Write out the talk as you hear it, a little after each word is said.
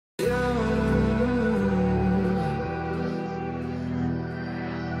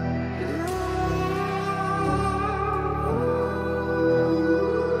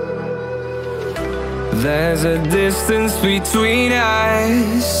there's a distance between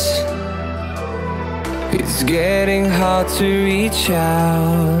us. It's getting hard to reach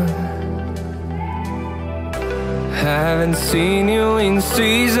out. Haven't seen you in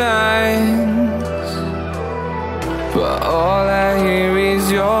seasons, but all I hear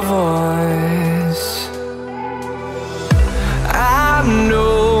is your voice. I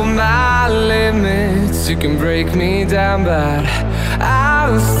know my limits, you can break me down, but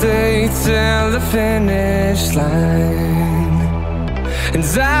I'll stay till the finish line. And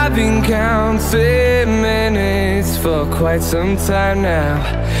I've been counting minutes for quite some time now,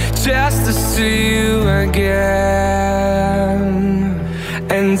 just to see you again.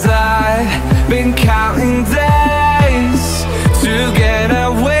 And I've been counting days to get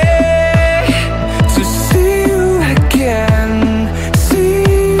away, to see you again, see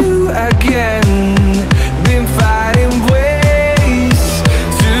you again. Been fighting ways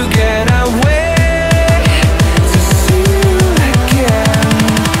to get away, to see you again,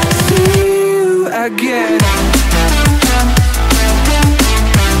 see you again.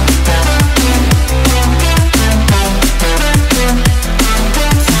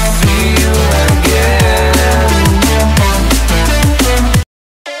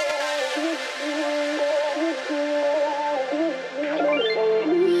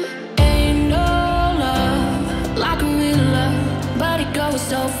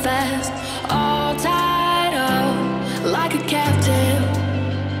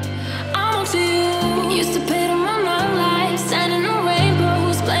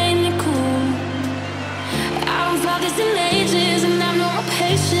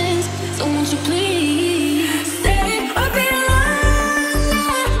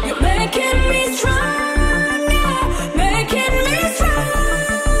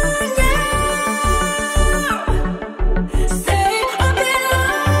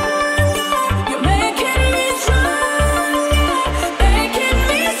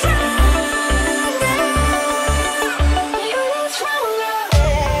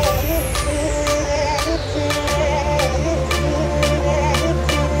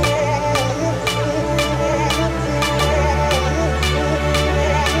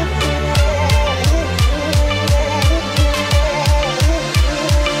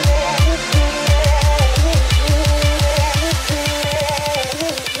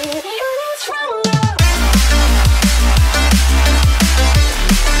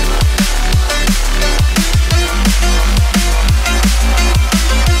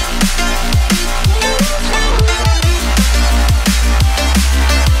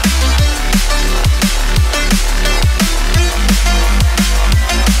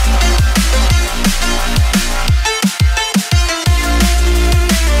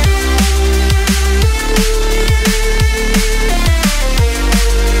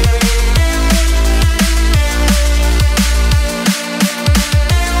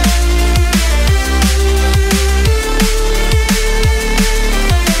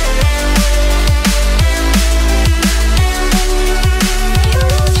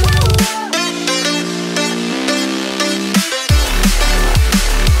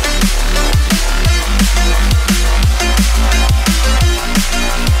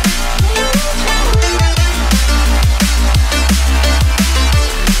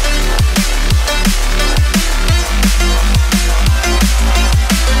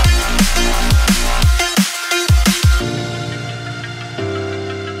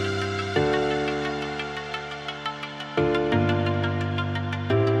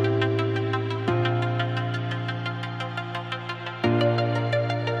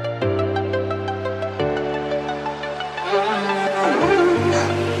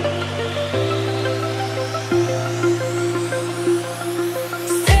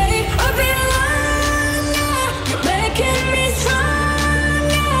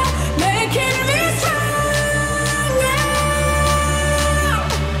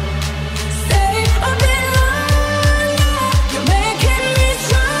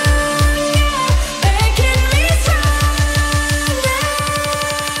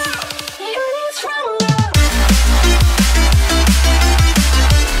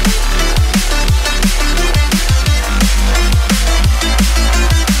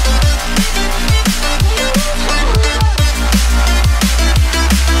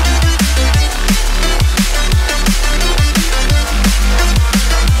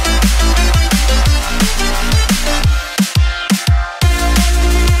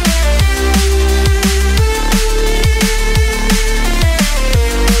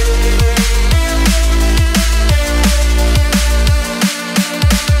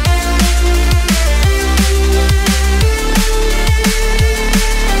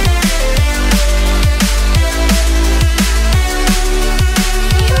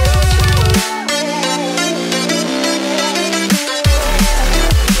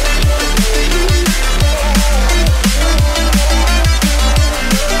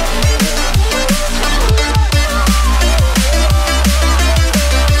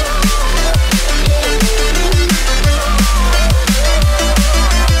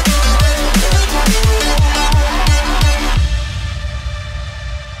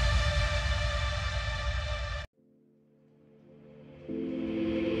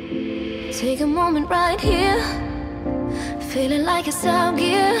 Take a moment right here, feeling like it's out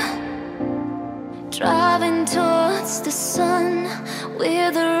gear. Driving towards the sun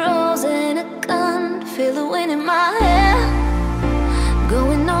with a rose and a gun. Feel the wind in my hair,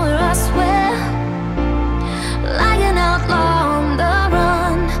 going nowhere I swear. Like an outlaw on the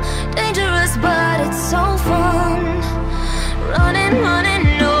run, dangerous but it's so fun. Running, running,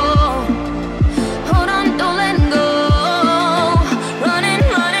 no, hold on, don't let go. Running,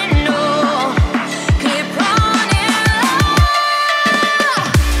 running, no, keep running.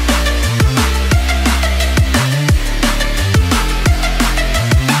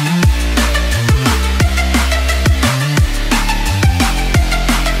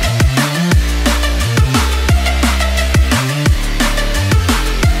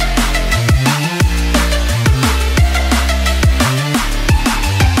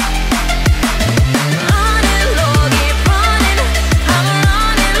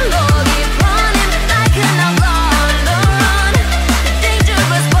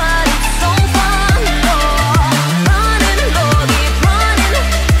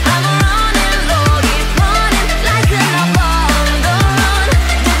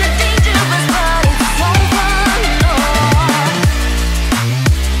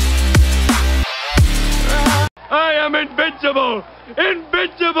 I am invincible!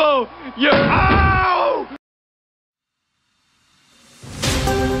 Invincible! You. Ow!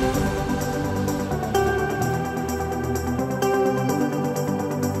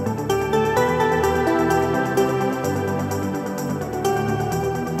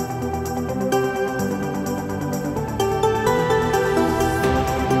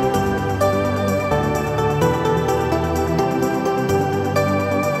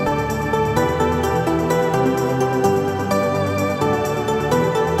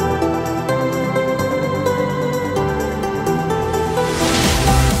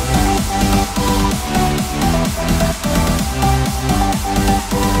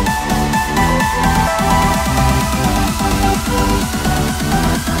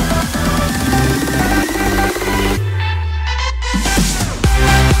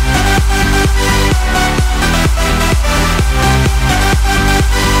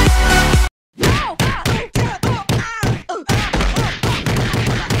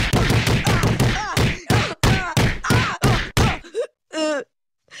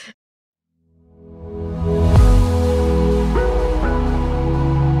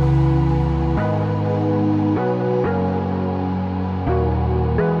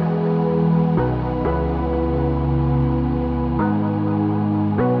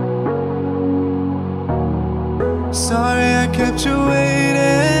 Sorry I kept you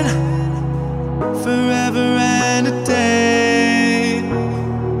waiting forever.